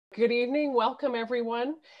Good evening. Welcome,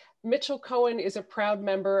 everyone. Mitchell Cohen is a proud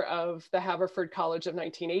member of the Haverford College of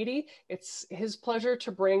 1980. It's his pleasure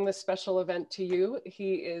to bring this special event to you.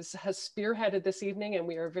 He has spearheaded this evening, and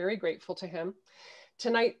we are very grateful to him.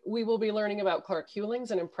 Tonight, we will be learning about Clark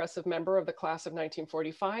Hulings, an impressive member of the class of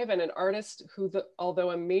 1945 and an artist who,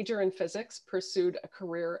 although a major in physics, pursued a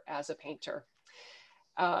career as a painter.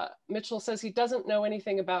 Mitchell says he doesn't know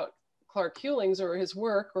anything about Clark Hulings or his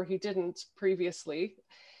work, or he didn't previously,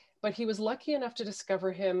 but he was lucky enough to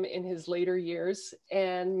discover him in his later years,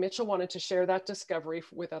 and Mitchell wanted to share that discovery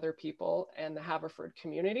with other people and the Haverford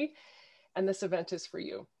community, and this event is for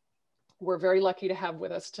you. We're very lucky to have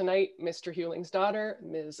with us tonight Mr. Hulings' daughter,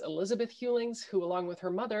 Ms. Elizabeth Hulings, who along with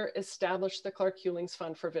her mother established the Clark Hulings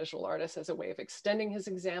Fund for Visual Artists as a way of extending his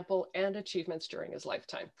example and achievements during his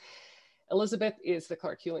lifetime. Elizabeth is the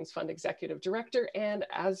Clark Hulings Fund Executive Director, and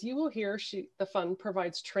as you will hear, the fund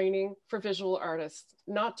provides training for visual artists,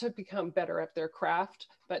 not to become better at their craft,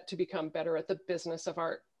 but to become better at the business of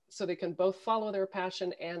art, so they can both follow their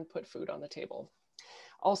passion and put food on the table.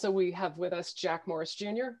 Also, we have with us Jack Morris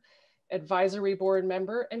Jr., advisory board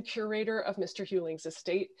member and curator of Mr. Hulings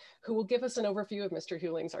Estate, who will give us an overview of Mr.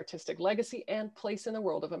 Hulings' artistic legacy and place in the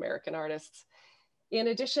world of American artists. In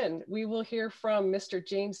addition, we will hear from Mr.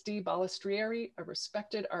 James D. Balestrieri, a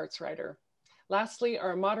respected arts writer. Lastly,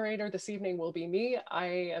 our moderator this evening will be me. I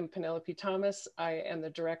am Penelope Thomas. I am the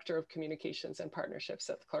Director of Communications and Partnerships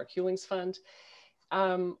at the Clark Hulings Fund.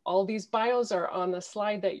 All these bios are on the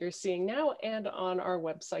slide that you're seeing now and on our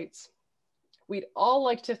websites. We'd all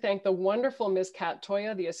like to thank the wonderful Ms. Cat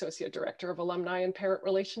Toia, the Associate Director of Alumni and Parent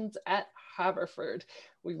Relations at Haverford.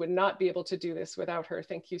 We would not be able to do this without her.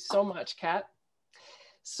 Thank you so much, Cat.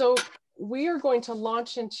 So we are going to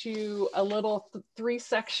launch into a little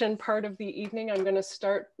three-section part of the evening. I'm going to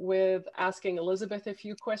start with asking Elizabeth a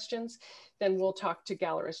few questions, then we'll talk to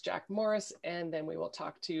gallerist Jack Morris, and then we will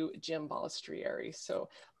talk to Jim Balestrieri. So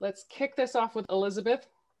let's kick this off with Elizabeth.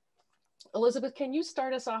 Elizabeth, can you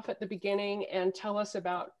start us off at the beginning and tell us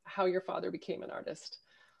about how your father became an artist?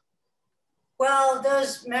 Well,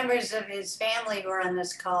 those members of his family who are on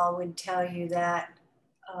this call would tell you that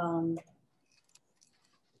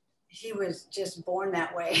he was just born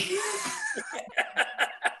that way.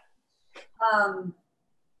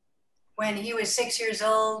 When he was 6 years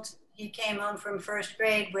old, he came home from first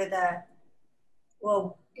grade with a,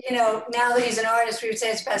 well, you know, now that he's an artist, we would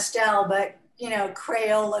say it's pastel, but, you know,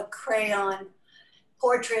 Crayola crayon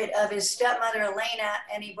portrait of his stepmother, Elena,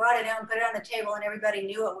 and he brought it home, put it on the table, and everybody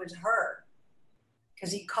knew it was her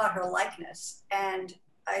because he caught her likeness. And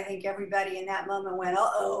I think everybody in that moment went,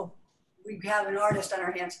 uh-oh, we have an artist on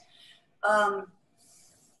our hands.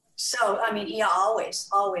 So, I mean, he always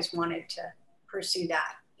wanted to pursue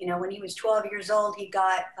that. You know, when he was 12 years old, he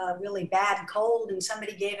got a really bad cold and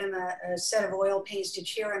somebody gave him a set of oil paints to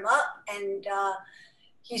cheer him up. And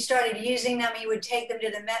he started using them. He would take them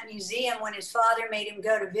to the Met Museum when his father made him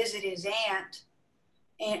go to visit his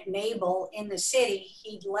Aunt Mabel in the city.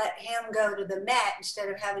 He'd let him go to the Met instead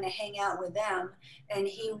of having to hang out with them. And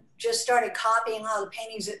he just started copying all the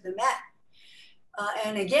paintings at the Met.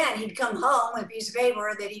 And again, he'd come home with a piece of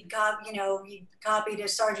paper that he'd copied a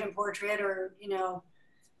Sargent portrait or, you know,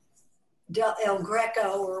 El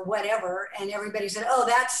Greco or whatever. And everybody said, oh,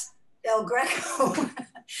 that's El Greco.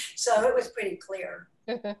 So it was pretty clear.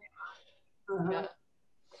 Yeah.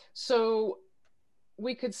 So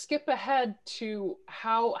we could skip ahead to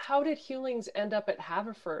how did Hulings end up at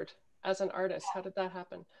Haverford as an artist? How did that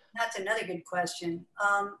happen? That's another good question.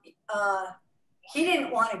 He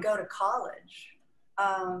didn't want to go to college.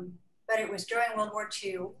 But it was during World War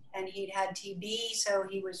II and he'd had TB, so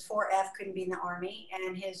he was 4F, couldn't be in the Army.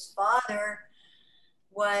 And his father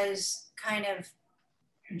was kind of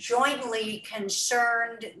jointly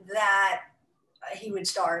concerned that he would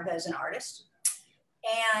starve as an artist.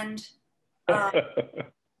 And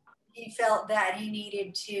he felt that he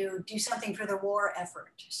needed to do something for the war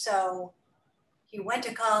effort. So he went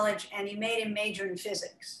to college and he made him major in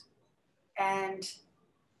physics. And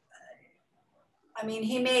I mean,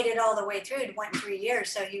 he made it all the way through. It went 3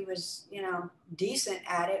 years, so he was, you know, decent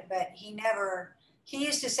at it, but he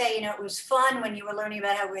used to say, you know, it was fun when you were learning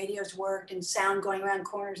about how radios worked and sound going around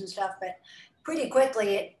corners and stuff, but pretty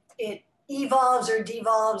quickly it evolves or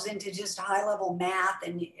devolves into just high-level math,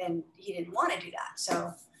 and he didn't want to do that.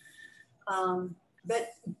 So, but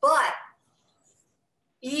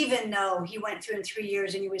even though he went through in 3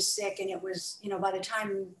 years and he was sick, and it was, you know, by the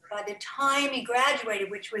time he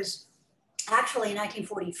graduated, which was actually in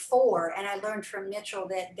 1944, and I learned from Mitchell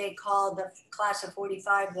that they called the class of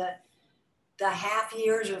 45 the half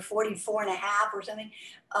years, or 44 and a half or something.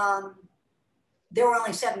 there were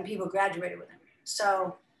only 7 people graduated with him.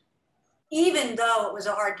 So even though it was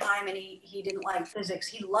a hard time and he didn't like physics,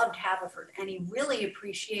 he loved Haverford, and he really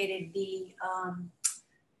appreciated the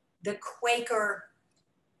Quaker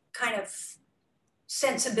kind of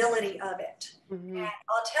sensibility of it. Mm-hmm. And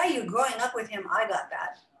I'll tell you, growing up with him, I got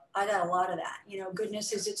that. I got a lot of that. You know,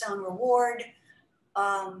 goodness is its own reward.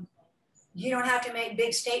 You don't have to make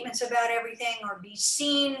big statements about everything or be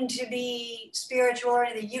seen to be spiritual or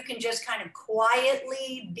anything. You can just kind of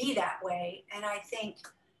quietly be that way. And I think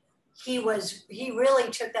he really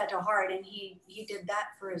took that to heart, and he did that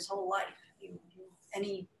for his whole life. And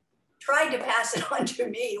he tried to pass it on to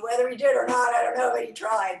me. Whether he did or not, I don't know, but he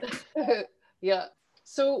tried. Yeah.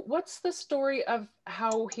 So what's the story of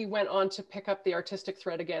how he went on to pick up the artistic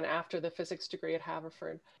thread again after the physics degree at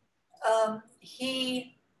Haverford?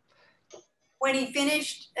 When he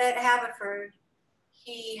finished at Haverford,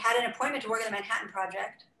 he had an appointment to work at the Manhattan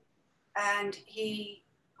Project, and he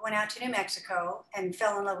went out to New Mexico and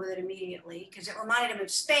fell in love with it immediately because it reminded him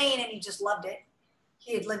of Spain, and he just loved it.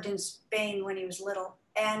 He had lived in Spain when he was little.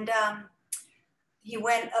 And he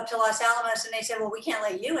went up to Los Alamos, and they said, well, we can't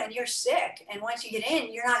let you in, you're sick. And once you get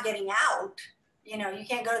in, you're not getting out. You know, you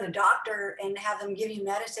can't go to the doctor and have them give you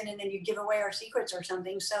medicine and then you give away our secrets or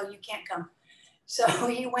something, so you can't come. So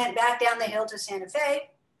he went back down the hill to Santa Fe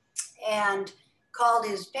and called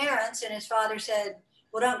his parents, and his father said,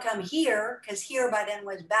 well, don't come here, because here by then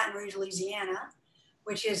was Baton Rouge, Louisiana,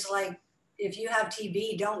 which is like, if you have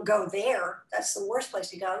TB, don't go there. That's the worst place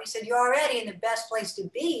to go. He said, you're already in the best place to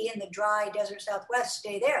be in the dry desert Southwest,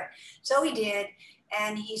 stay there. So he did,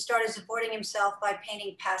 and he started supporting himself by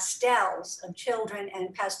painting pastels of children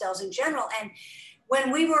and pastels in general. And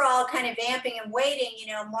when we were all kind of vamping and waiting, you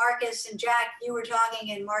know, Marcus and Jack, you were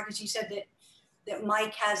talking, and Marcus, you said that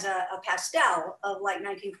Mike has a pastel of like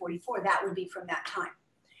 1944. That would be from that time.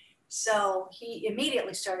 So he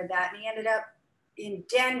immediately started that, and he ended up in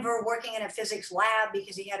Denver working in a physics lab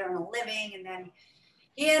because he had to earn a living. And then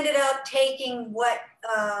he ended up taking what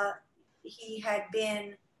he had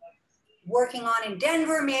been working on in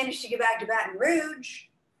Denver, managed to get back to Baton Rouge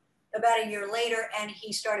about a year later, and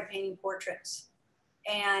he started painting portraits.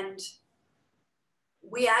 And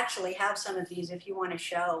we actually have some of these if you want to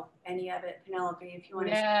show any of it, Penelope, if you want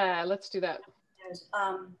to. Yeah, let's do that.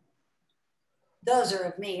 Those are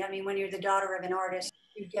of me. I mean, when you're the daughter of an artist,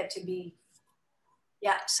 you get to be,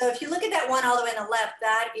 yeah. So if you look at that one all the way on the left,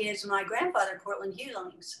 that is my grandfather, Cortland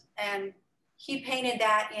Hulings. And he painted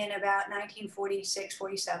that in about 1946,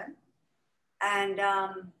 47. And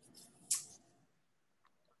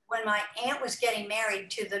when my aunt was getting married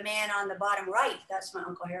to the man on the bottom right, that's my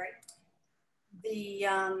Uncle Harry, the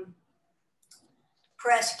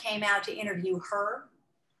press came out to interview her,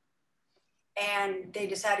 and they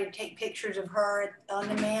decided to take pictures of her on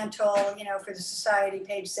the mantle, you know, for the Society,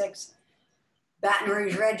 page 6, Baton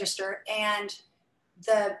Rouge Register. And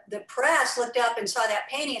the press looked up and saw that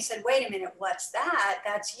painting and said, wait a minute, what's that?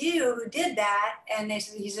 That's you who did that. And they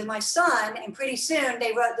said, he's my son. And pretty soon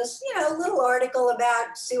they wrote this, you know, little article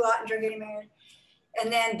about Sue Ottinger getting married.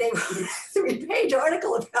 And then they wrote a 3-page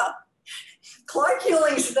article about Clark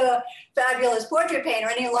Hulings, the fabulous portrait painter,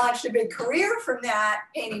 and he launched a big career from that,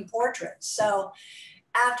 painting portraits. So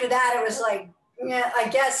after that, it was like, yeah, I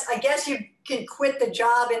guess you can quit the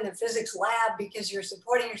job in the physics lab because you're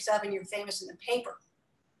supporting yourself and you're famous in the paper.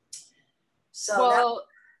 So well,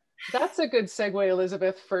 that's a good segue,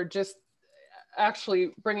 Elizabeth, for just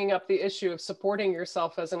actually bringing up the issue of supporting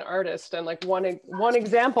yourself as an artist, and like one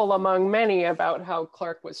example among many about how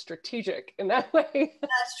Clark was strategic in that way.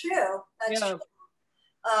 That's true. That's true.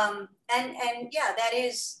 And yeah, that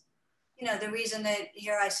is, you know, the reason that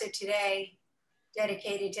here I sit today,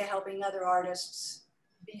 dedicated to helping other artists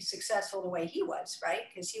be successful the way he was, right?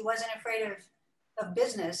 Because he wasn't afraid of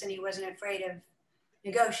business, and he wasn't afraid of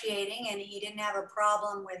negotiating, and he didn't have a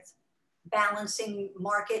problem with balancing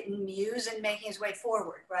market and muse and making his way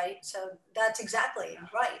forward, right? So that's exactly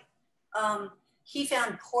right. He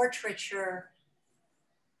found portraiture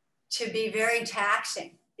to be very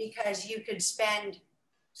taxing because you could spend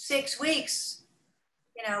 6 weeks,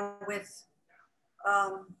 you know, with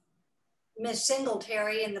Miss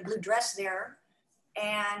Singletary in the blue dress there.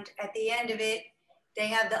 And at the end of it, they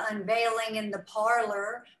have the unveiling in the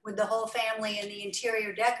parlor with the whole family and the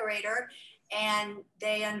interior decorator. And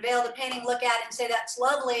they unveil the painting, look at it and say, that's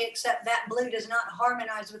lovely, except that blue does not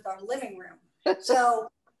harmonize with our living room. So,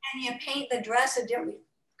 and you paint the dress a different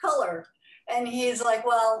color. And he's like,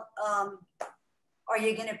 well, are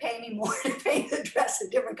you going to pay me more to paint the dress a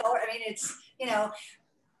different color? I mean, it's, you know,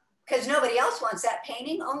 because nobody else wants that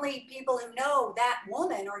painting. Only people who know that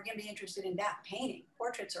woman are going to be interested in that painting.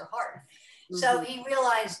 Portraits are hard. So he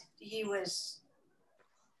realized he was,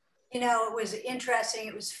 you know, it was interesting,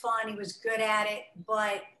 it was fun, he was good at it,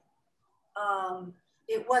 but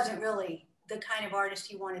it wasn't really the kind of artist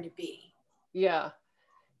he wanted to be. Yeah.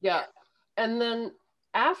 Yeah. And then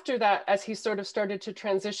after that, as he sort of started to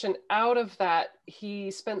transition out of that,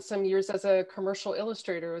 he spent some years as a commercial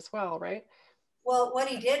illustrator as well, right? Well, what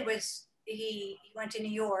he did was he went to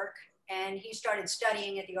New York and he started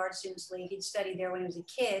studying at the Art Students League. He'd studied there when he was a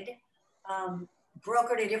kid,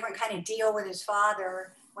 brokered a different kind of deal with his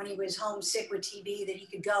father when he was homesick with TB that he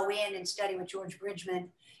could go in and study with George Bridgman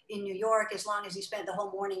in New York as long as he spent the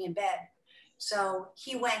whole morning in bed. So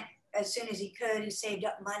he went as soon as he could, he saved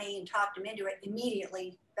up money and talked him into it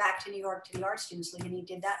immediately back to New York to the Art Students League. And he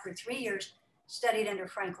did that for 3 years, studied under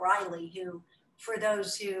Frank Riley, who, for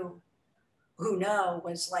those who know,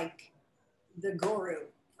 was like the guru,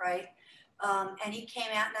 right? And he came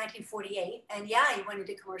out in 1948, and yeah, he went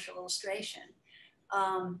into commercial illustration.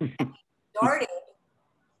 He started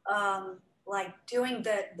like doing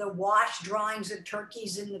the wash drawings of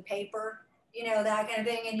turkeys in the paper, you know, that kind of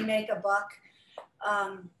thing, and you make a buck.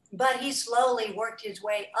 But he slowly worked his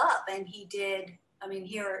way up, and he did, I mean,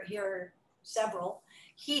 here are several.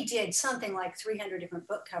 He did something like 300 different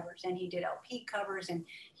book covers, and he did LP covers, and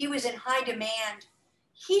he was in high demand.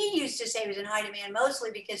 He used to say he was in high demand mostly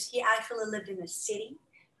because he actually lived in the city,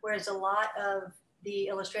 whereas a lot of the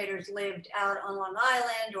illustrators lived out on Long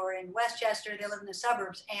Island or in Westchester. They lived in the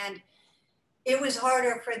suburbs, and it was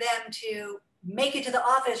harder for them to make it to the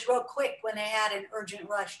office real quick when they had an urgent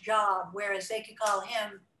rush job, whereas they could call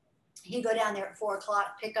him. He'd go down there at 4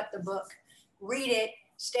 o'clock, pick up the book, read it,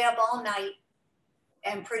 stay up all night,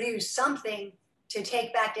 and produce something to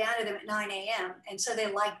take back down to them at 9 a.m. And so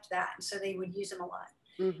they liked that. And so they would use him a lot.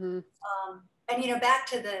 And, you know, back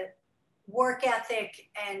to the work ethic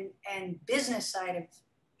and business side of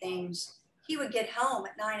things, he would get home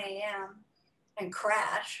at 9 a.m. and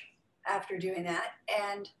crash after doing that.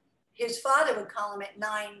 And his father would call him at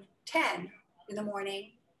 9:10 in the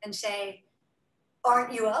morning and say,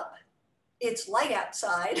 "Aren't you up? It's light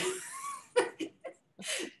outside."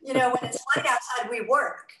 You know, when it's light outside, we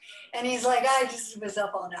work. And he's like, "I just was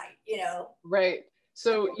up all night," you know. Right.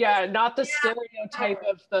 So yeah, not the stereotype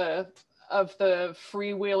of the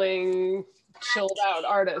freewheeling, chilled out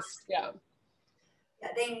artist. Yeah. Yeah,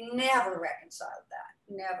 they never reconciled that.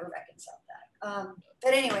 Never reconciled that.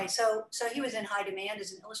 But anyway, so he was in high demand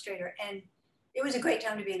as an illustrator, and it was a great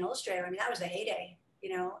time to be an illustrator. I mean, that was the heyday,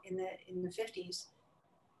 you know, in the 50s.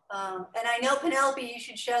 And I know, Penelope, you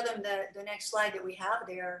should show them the next slide that we have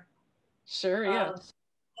there. Sure, yeah.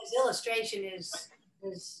 His illustration is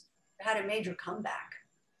had a major comeback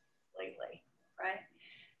lately, right?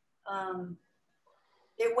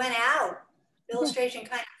 It went out. Illustration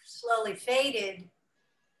kind of slowly faded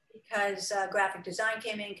because graphic design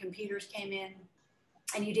came in, computers came in,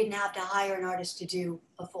 and you didn't have to hire an artist to do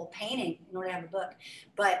a full painting in order to have a book.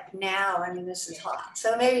 But now, I mean, this is hot.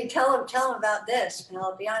 So maybe tell them about this,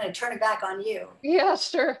 Penelope. I'm going to turn it back on you. Yeah,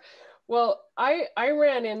 sure. Well, I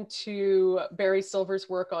ran into Barry Silver's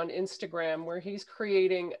work on Instagram, where he's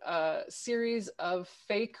creating a series of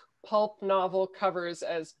fake pulp novel covers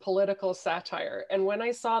as political satire. And when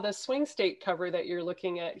I saw the Swing State cover that you're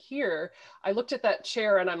looking at here, I looked at that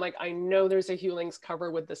chair and I'm like, I know there's a Hulings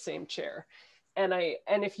cover with the same chair. And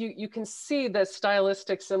if you can see the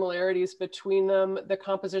stylistic similarities between them, the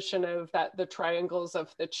composition of the triangles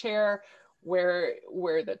of the chair, where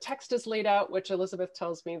the text is laid out, which Elizabeth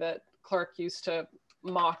tells me that Clark used to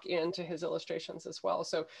mock into his illustrations as well.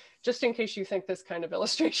 So just in case you think this kind of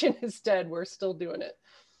illustration is dead, we're still doing it.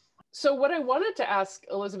 So what I wanted to ask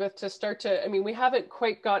Elizabeth to start to, I mean, we haven't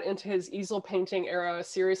quite got into his easel painting era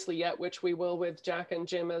seriously yet, which we will with Jack and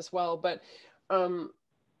Jim as well. But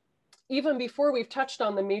even before we've touched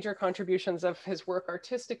on the major contributions of his work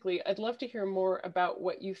artistically, I'd love to hear more about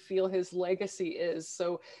what you feel his legacy is.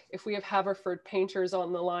 So if we have Haverford painters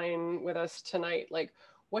on the line with us tonight, like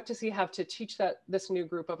what does he have to teach this new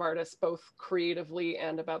group of artists, both creatively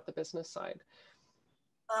and about the business side?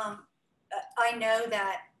 I know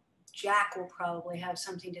that Jack will probably have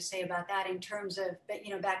something to say about that in terms of,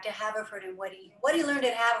 you know, back to Haverford and what he learned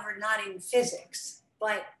at Haverford, not in physics,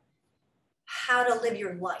 but how to live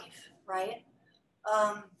your life, right?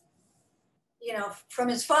 You know, from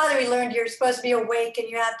his father, he learned you're supposed to be awake and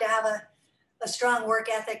you have to have a strong work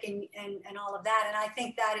ethic and all of that. And I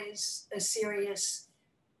think that is a serious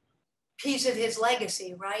piece of his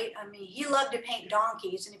legacy, right? I mean, he loved to paint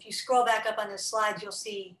donkeys. And if you scroll back up on the slides, you'll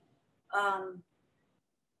see an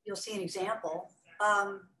example.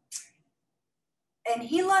 And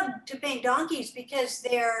he loved to paint donkeys because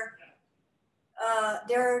they're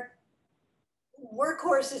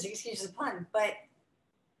workhorses, excuse the pun, but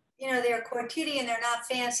they're quotidian, they're not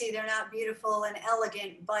fancy, they're not beautiful and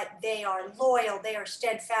elegant, but they are loyal, they are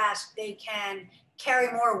steadfast, they can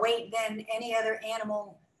carry more weight than any other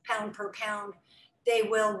animal pound per pound. They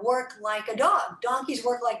will work like a dog. Donkeys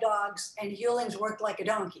work like dogs, and Hulings worked like a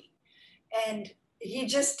donkey. And he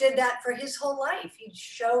just did that for his whole life. He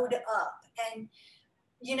showed up. And,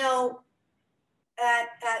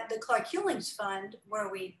 at the Clark Hulings Fund,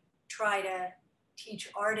 where we try to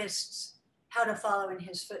teach artists how to follow in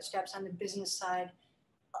his footsteps on the business side,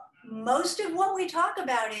 most of what we talk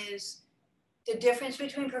about is the difference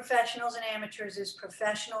between professionals and amateurs is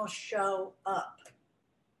professionals show up.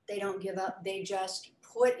 They don't give up. They just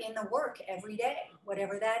put in the work every day,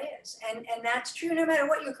 whatever that is. And that's true no matter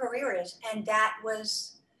what your career is. And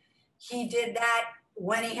he did that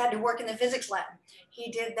when he had to work in the physics lab.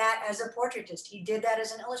 He did that as a portraitist. He did that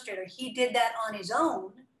as an illustrator. He did that on his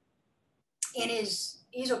own in his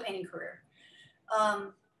easel painting career.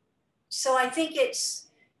 So I think it's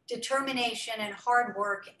determination and hard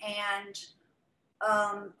work and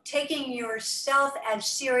taking yourself as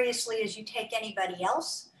seriously as you take anybody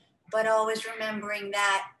else, but always remembering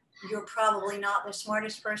that you're probably not the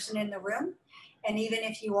smartest person in the room. And even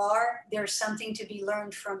if you are, there's something to be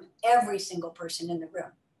learned from every single person in the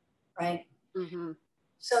room, right? Mm-hmm.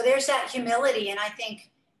 So there's that humility. And I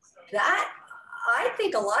think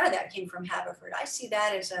a lot of that came from Haverford. I see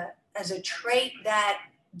that as a trait that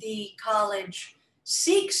the college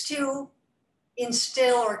seeks to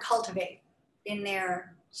instill or cultivate in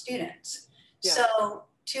their students. Yeah. So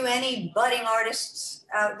to any budding artists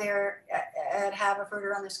out there at Haverford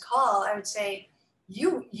or on this call, I would say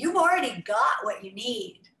you've already got what you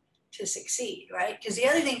need to succeed, right? Because the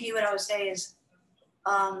other thing he would always say is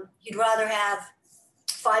he'd rather have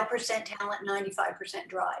 5% talent, 95%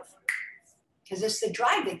 drive, because it's the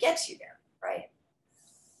drive that gets you there, right?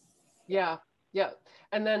 Yeah.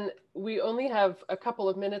 And then we only have a couple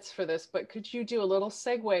of minutes for this, but could you do a little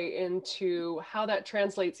segue into how that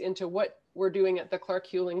translates into what we're doing at the Clark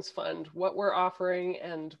Hulings Fund, what we're offering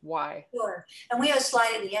and why? Sure. And we have a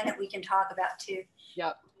slide at the end that we can talk about too.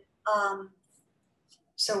 Yep.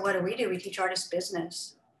 So what do? We teach artists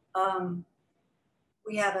business.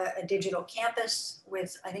 We have a digital campus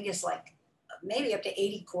with, I think it's like maybe up to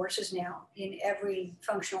 80 courses now in every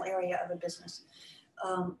functional area of a business.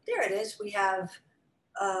 There it is.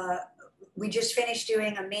 We just finished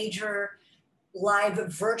doing a major live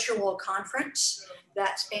virtual conference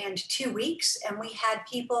that spanned 2 weeks. And we had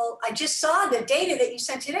people, I just saw the data that you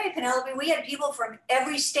sent today, Penelope. We had people from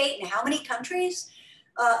every state and how many countries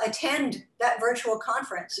attend that virtual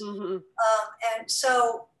conference. Mm-hmm. And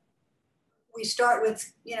so we start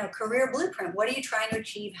with, career blueprint. What are you trying to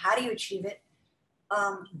achieve? How do you achieve it?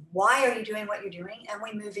 Why are you doing what you're doing? And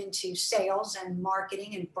we move into sales and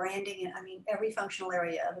marketing and branding and every functional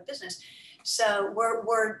area of a business. So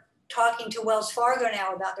we're talking to Wells Fargo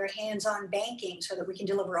now about their hands-on banking so that we can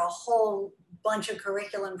deliver a whole bunch of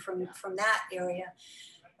curriculum from that area.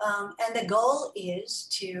 And the goal is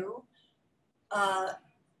to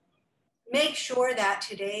make sure that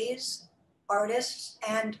today's artists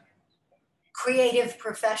and creative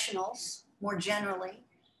professionals more generally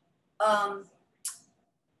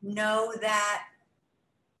know that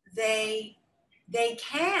they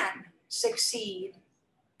can succeed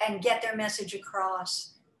and get their message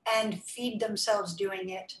across and feed themselves doing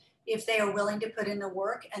it if they are willing to put in the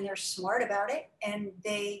work and they're smart about it and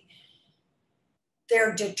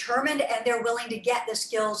they're determined and they're willing to get the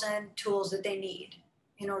skills and tools that they need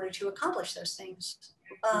in order to accomplish those things.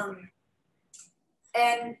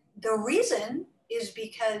 And the reason is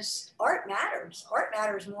because art matters. Art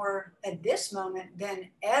matters more at this moment than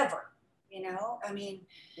ever,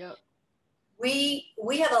 Yep. We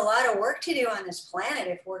have a lot of work to do on this planet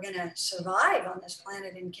if we're going to survive on this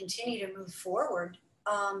planet and continue to move forward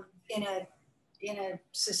in a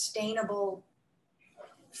sustainable,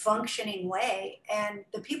 functioning way. And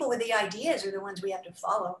the people with the ideas are the ones we have to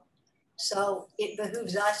follow. So it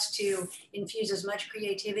behooves us to infuse as much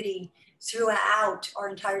creativity throughout our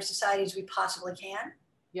entire society as we possibly can.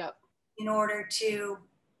 Yep. In order to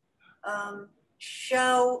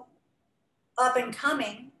show up and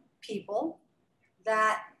coming people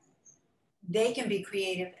that they can be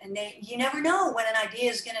creative, and you never know when an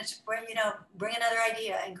idea is going to bring another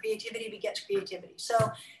idea, and creativity begets creativity. So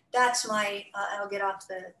that's I'll get off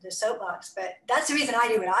the soapbox, but that's the reason I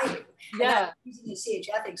do what I do. Yeah. And that's the reason the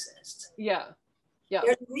CHF exists. Yeah. Yeah.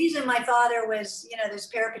 There's a reason my father was, this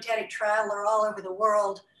peripatetic traveler all over the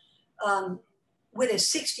world with a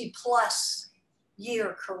 60+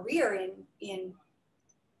 year career in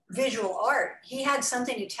visual art. He had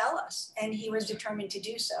something to tell us, and he was determined to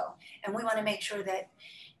do so. And we want to make sure that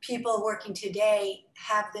people working today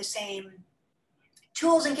have the same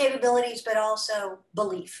tools and capabilities, but also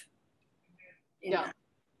belief. Yeah.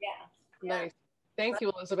 Yeah. Nice. Thank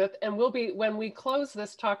you, Elizabeth. And when we close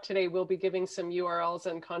this talk today, we'll be giving some URLs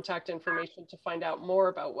and contact information to find out more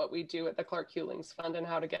about what we do at the Clark Hulings Fund and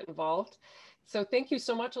how to get involved. So thank you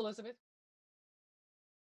so much, Elizabeth.